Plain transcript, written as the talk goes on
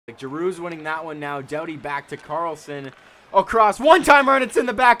Giroux's winning that one now. Doughty back to Carlson. Across. One-timer, and it's in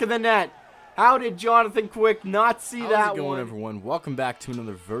the back of the net. How did Jonathan Quick not see that one? How's it going, everyone? Welcome back to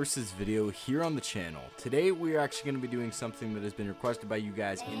another Versus video here on the channel. Today, we are actually going to be doing something that has been requested by you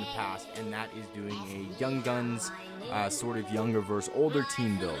guys in the past, and that is doing a Young Guns, sort of younger versus older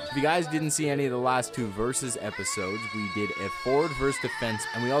team build. If you guys didn't see any of the last two Versus episodes, we did a forward versus defense,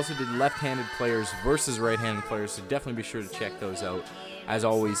 and we also did left-handed players versus right-handed players, so definitely be sure to check those out. As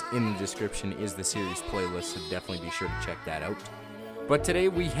always, in the description is the series playlist, so definitely be sure to check that out. But today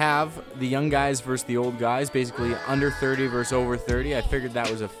we have the young guys versus the old guys, basically under 30 versus over 30. I figured that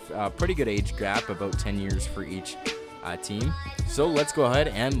was a pretty good age gap, about 10 years for each team. So let's go ahead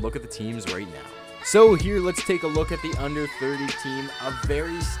and look at the teams right now. So here, let's take a look at the under 30 team. A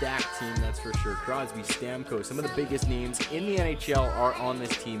very stacked team, that's for sure. Crosby, Stamkos, some of the biggest names in the NHL are on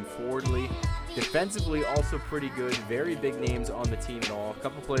this team forwardly. Defensively, also pretty good. Very big names on the team at all. A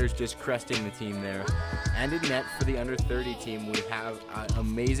couple players just cresting the team there. And in net for the under 30 team, we have an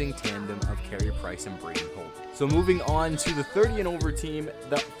amazing tandem of Carey Price and Brayden Holt. So moving on to the 30 and over team,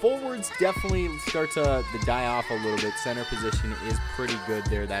 the forwards definitely start to die off a little bit. Center position is pretty good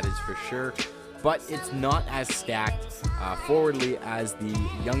there, that is for sure. But it's not as stacked forwardly as the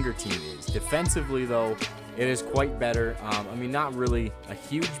younger team is. Defensively, though, it is quite better. I mean, not really a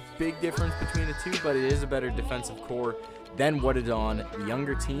huge big difference between the two, but it is a better defensive core than what is on the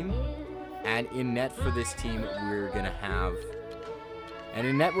younger team. And in net for this team, we're going to have... And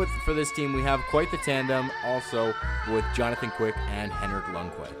in net for this team, we have quite the tandem also with Jonathan Quick and Henrik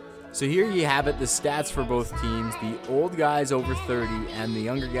Lundqvist. So here you have it, the stats for both teams. The old guys over 30 and the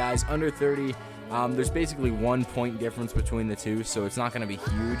younger guys under 30. There's basically 1 point difference between the two, so it's not going to be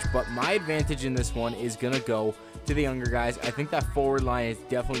huge. But my advantage in this one is going to go to the younger guys. I think that forward line is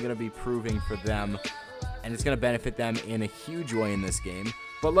definitely going to be proving for them, and it's going to benefit them in a huge way in this game.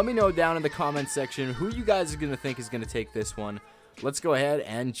 But let me know down in the comments section who you guys are going to think is going to take this one. Let's go ahead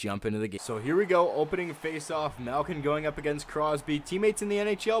and jump into the game. So here we go, opening face-off. Malkin going up against Crosby. Teammates in the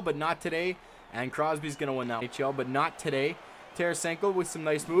NHL, but not today. And Crosby's going to win that NHL, but not today. Tarasenko with some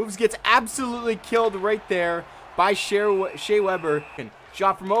nice moves. Gets absolutely killed right there by Shea Weber.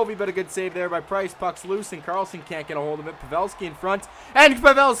 Shot from Ovi, but a good save there by Price. Puck's loose, and Carlson can't get a hold of it. Pavelski in front, and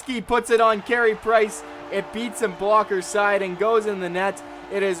Pavelski puts it on Carey Price. It beats him blocker side and goes in the net.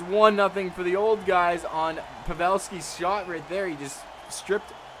 It is 1-0 for the old guys on Pavelski's shot right there. He just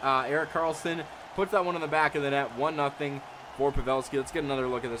stripped Erik Karlsson, puts that one in the back of the net. 1-0 for Pavelski. Let's get another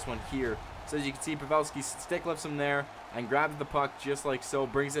look at this one here. So as you can see, Pavelski stick lifts him there and grabs the puck just like so,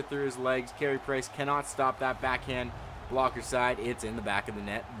 brings it through his legs. Carey Price cannot stop that backhand blocker side. It's in the back of the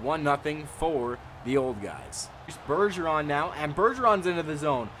net. 1-0 for the old guys. Here's Bergeron now, and Bergeron's into the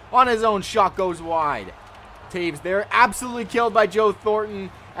zone. On his own, shot goes wide. Taves there, absolutely killed by Joe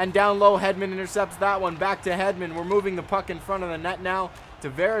Thornton, and down low, Hedman intercepts that one. Back to Hedman. We're moving the puck in front of the net now.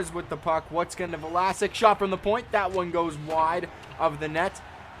 Tavares with the puck. What's going to Vlasic? Shot from the point. That one goes wide of the net.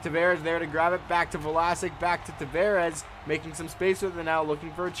 Tavares there to grab it. Back to Vlasic. Back to Tavares. Making some space with it now.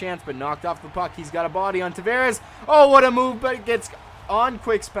 Looking for a chance, but knocked off the puck. He's got a body on Tavares. Oh, what a move, but it gets on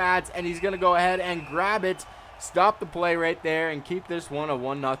Quick's pads, and he's going to go ahead and grab it. Stop the play right there and keep this one a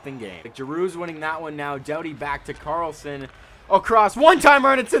 1-0 game. Giroux's winning that one now. Doughty back to Carlson. Across.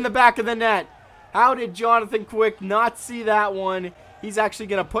 One-timer, and it's in the back of the net. How did Jonathan Quick not see that one? He's actually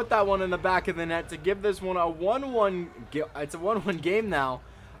going to put that one in the back of the net to give this one a 1-1. It's a 1-1 game now.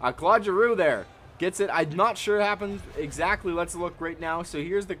 Claude Giroux there gets it. I'm not sure it happens exactly. Let's look right now. So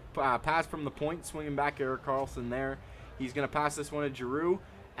here's the pass from the point. Swinging back Erik Karlsson there. He's going to pass this one to Giroux.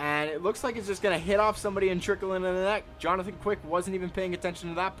 And it looks like it's just going to hit off somebody and trickle into the net. Jonathan Quick wasn't even paying attention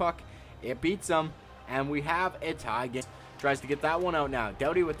to that puck. It beats him. And we have a tie game. Tries to get that one out now.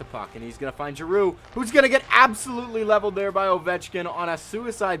 Doughty with the puck. And he's going to find Giroux, who's going to get absolutely leveled there by Ovechkin on a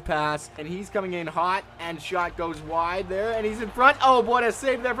suicide pass. And he's coming in hot. And shot goes wide there. And he's in front. Oh, what a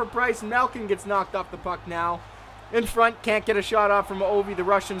save there for Price. Malkin gets knocked off the puck now. In front. Can't get a shot off from Ovi. The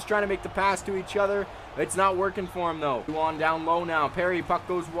Russians trying to make the pass to each other. It's not working for him, though. On down low now. Perry, puck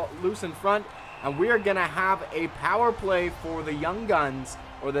goes loose in front. And we are going to have a power play for the young guns.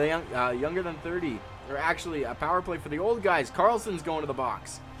 Or the younger than 30. Or actually, a power play for the old guys. Carlson's going to the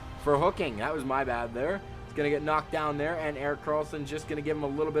box for hooking. That was my bad there. He's going to get knocked down there. And Erik Karlsson just going to give him a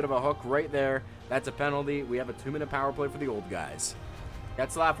little bit of a hook right there. That's a penalty. We have a 2-minute power play for the old guys.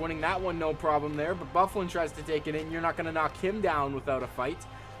 Getzlaf winning that one, no problem there. But Bufflin tries to take it in. You're not going to knock him down without a fight.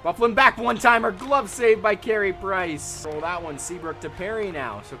 Bufflin back one-timer. Glove save by Carey Price. Roll that one. Seabrook to Perry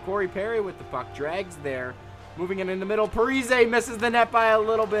now. So Corey Perry with the puck. Drags there. Moving it in the middle. Parise misses the net by a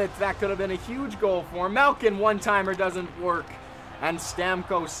little bit. That could have been a huge goal for him. Malkin one-timer doesn't work. And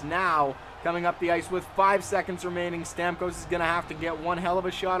Stamkos now coming up the ice with 5 seconds remaining. Stamkos is going to have to get one hell of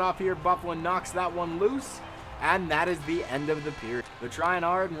a shot off here. Bufflin knocks that one loose. And that is the end of the period. They're trying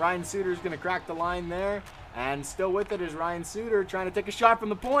hard, and Ryan Suter's going to crack the line there. And still with it is Ryan Suter trying to take a shot from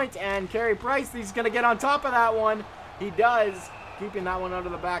the point. And Carey Price, he's going to get on top of that one. He does, keeping that one out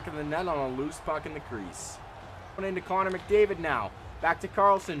of the back of the net on a loose puck in the crease. Going into Connor McDavid now. Back to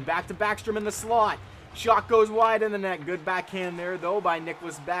Karlsson, back to Backstrom in the slot. Shot goes wide in the net. Good backhand there, though, by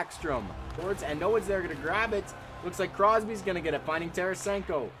Nicholas Backstrom. And no one's there to grab it. Looks like Crosby's going to get it, finding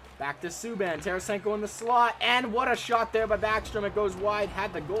Tarasenko. Back to Subban. Tarasenko in the slot. And what a shot there by Backstrom. It goes wide.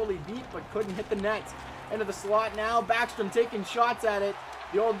 Had the goalie beat, but couldn't hit the net. Into the slot now. Backstrom taking shots at it.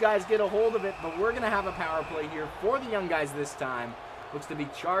 The old guys get a hold of it, but we're going to have a power play here for the young guys this time. Looks to be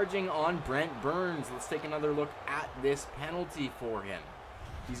charging on Brent Burns. Let's take another look at this penalty for him.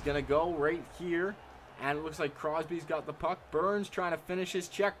 He's going to go right here. And it looks like Crosby's got the puck. Burns trying to finish his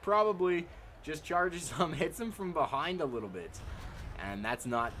check probably. Just charges him, hits him from behind a little bit. And that's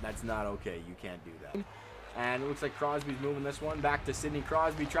not okay. You can't do that. And it looks like Crosby's moving this one back to Sidney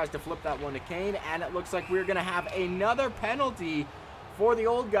Crosby. Tries to flip that one to Kane. And it looks like we're going to have another penalty for the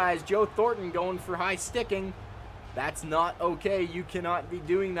old guys. Joe Thornton going for high sticking. That's not okay. You cannot be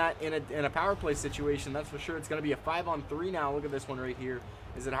doing that in a power play situation. That's for sure. It's going to be a 5-on-3 now. Look at this one right here.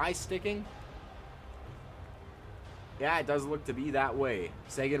 Is it high sticking? Yeah, it does look to be that way.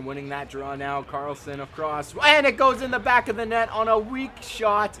 Seguin winning that draw now. Karlsson across. And it goes in the back of the net on a weak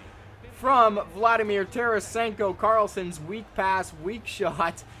shot from Vladimir Tarasenko. Karlsson's weak pass, weak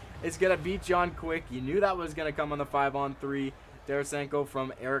shot is going to beat John Quick. You knew that was going to come on the 5-on-3. Tarasenko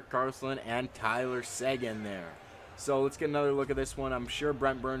from Erik Karlsson and Tyler Seguin there. So let's get another look at this one. I'm sure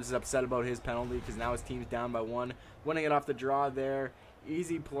Brent Burns is upset about his penalty because now his team's down by 1. Winning it off the draw there.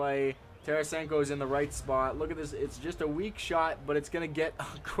 Easy play. Tarasenko's in the right spot. Look at this. It's just a weak shot, but it's going to get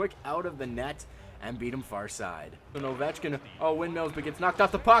Quick out of the net and beat him far side. And Ovechkin, windmills, but gets knocked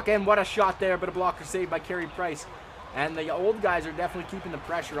off the puck. And what a shot there, but a blocker saved by Carey Price. And the old guys are definitely keeping the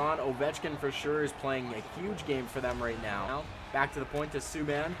pressure on. Ovechkin for sure is playing a huge game for them right now. Back to the point to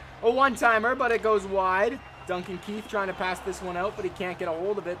Subban. A one-timer, but it goes wide. Duncan Keith trying to pass this one out, but he can't get a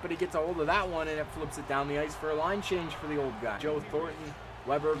hold of it. But he gets a hold of that one, and it flips it down the ice for a line change for the old guy. Joe Thornton.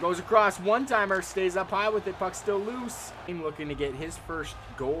 Weber goes across, one-timer, stays up high with it, puck still loose. Looking to get his first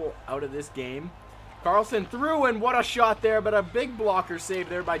goal out of this game. Karlsson through, and what a shot there, but a big blocker save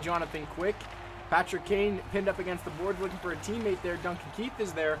there by Jonathan Quick. Patrick Kane pinned up against the boards looking for a teammate there. Duncan Keith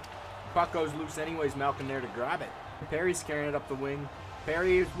is there. Puck goes loose anyways, Malkin there to grab it. Perry's carrying it up the wing.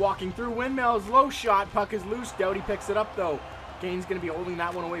 Perry is walking through windmills, low shot, puck is loose. Doughty picks it up though. Kane's going to be holding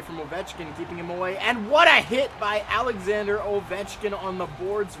that one away from Ovechkin, keeping him away. And what a hit by Alexander Ovechkin on the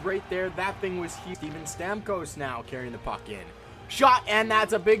boards right there. That thing was huge. Steven Stamkos now carrying the puck in. Shot, and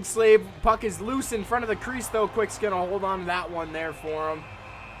that's a big save. Puck is loose in front of the crease, though. Quick's going to hold on to that one there for him.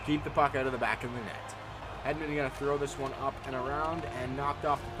 Keep the puck out of the back of the net. Edmonton going to throw this one up and around and knocked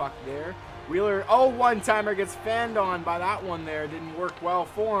off the puck there. Wheeler, one-timer gets fanned on by that one there. Didn't work well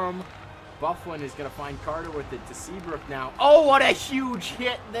for him. Bufflin is going to find Carter with it to Seabrook now. Oh, what a huge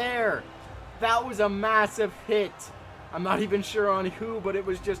hit there. That was a massive hit. I'm not even sure on who, but it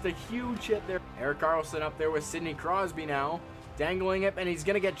was just a huge hit there. Erik Karlsson up there with Sidney Crosby now. Dangling it, and he's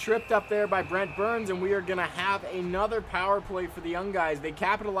going to get tripped up there by Brent Burns, and we are going to have another power play for the young guys. They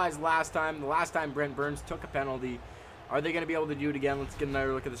capitalized last time. The last time Brent Burns took a penalty. Are they going to be able to do it again? Let's get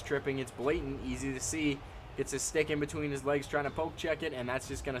another look at this tripping. It's blatant, easy to see. Gets his stick in between his legs trying to poke check it, and that's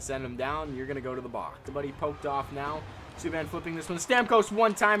just going to send him down. You're going to go to the box. Somebody poked off now. Subban flipping this one. Stamkos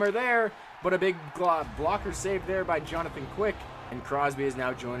one-timer there, but a big blocker save there by Jonathan Quick. And Crosby is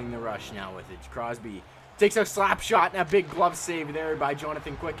now joining the rush now with it. Crosby takes a slap shot and a big glove save there by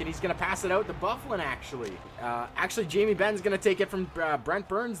Jonathan Quick, and he's going to pass it out to Bufflin actually. Actually, Jamie Benn's going to take it from Brent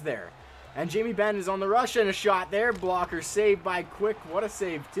Burns there. And Jamie Benn is on the rush, and a shot there. Blocker saved by Quick. What a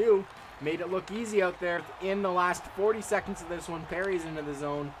save too. Made it look easy out there. In the last 40 seconds of this one, Perry's into the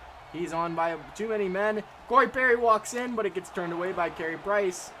zone. He's on by too many men. Corey Perry walks in, but it gets turned away by Carey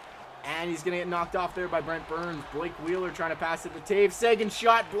Price. And he's going to get knocked off there by Brent Burns. Blake Wheeler trying to pass it to Taves. Second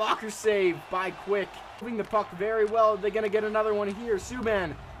shot, blocker save by Quick. Moving the puck very well. They're going to get another one here.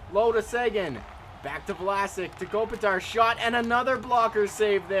 Subban, low to Seguin. Back to Vlasic, to Kopitar. Shot, and another blocker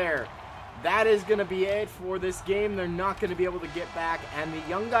save there. That is going to be it for this game. They're not going to be able to get back, and the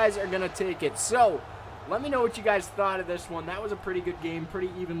young guys are going to take it. So, let me know what you guys thought of this one. That was a pretty good game, pretty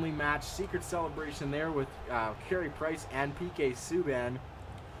evenly matched. Secret celebration there with Carey Price and PK Subban.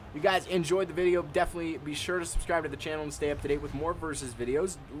 If you guys enjoyed the video, definitely be sure to subscribe to the channel and stay up to date with more Versus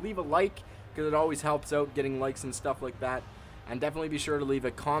videos. Leave a like, because it always helps out getting likes and stuff like that. And definitely be sure to leave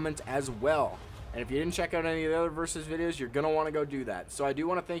a comment as well. And if you didn't check out any of the other Versus videos, you're going to want to go do that. So I do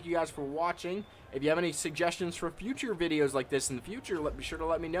want to thank you guys for watching. If you have any suggestions for future videos like this in the future, be sure to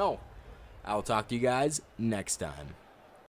let me know. I'll talk to you guys next time.